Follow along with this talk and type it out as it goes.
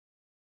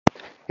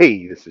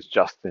Hey, this is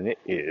Justin. It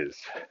is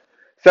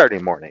Saturday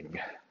morning,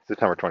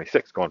 September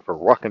 26th, going for a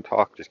walk and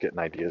talk, just getting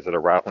ideas that are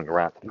rattling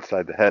around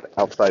inside the head,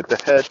 outside the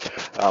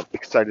head.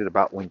 Excited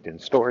about LinkedIn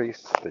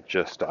Stories that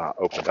just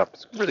opened up.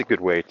 It's a really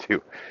good way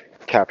to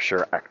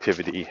capture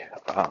activity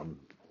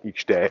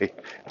each day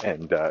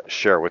and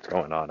share what's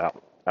going on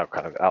out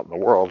in the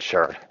world,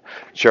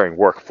 sharing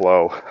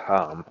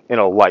workflow in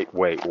a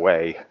lightweight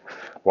way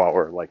while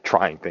we're like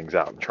trying things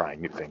out and trying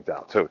new things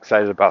out. So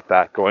excited about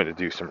that. Going to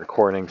do some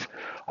recordings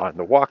on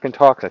the walk and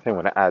talks. I think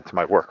I'm going to add to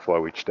my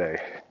workflow each day,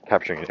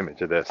 capturing an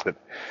image of this and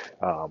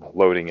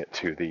loading it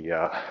to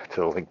the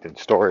LinkedIn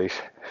stories,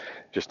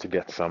 just to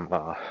get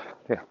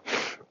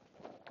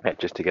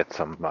just to get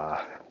some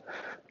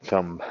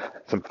some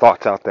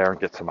thoughts out there and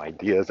get some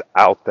ideas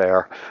out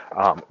there.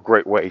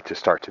 Great way to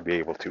start to be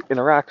able to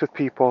interact with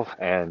people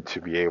and to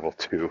be able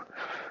to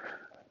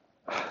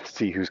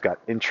see who's got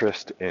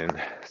interest in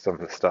some of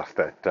the stuff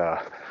that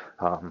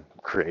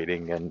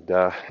creating and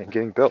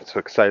getting built. So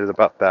excited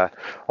about that.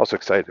 Also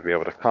excited to be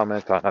able to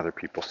comment on other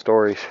people's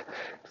stories,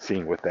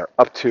 seeing what they're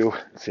up to,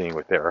 seeing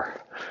what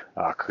they're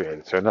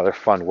created. So another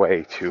fun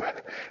way to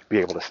be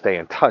able to stay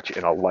in touch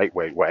in a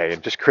lightweight way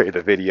and just create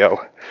a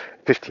video.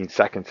 15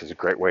 seconds is a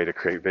great way to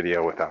create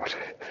video without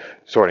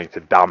starting to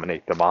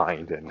dominate the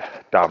mind and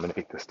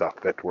dominate the stuff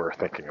that we're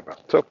thinking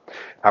about. So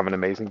have an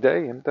amazing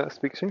day and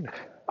speak soon.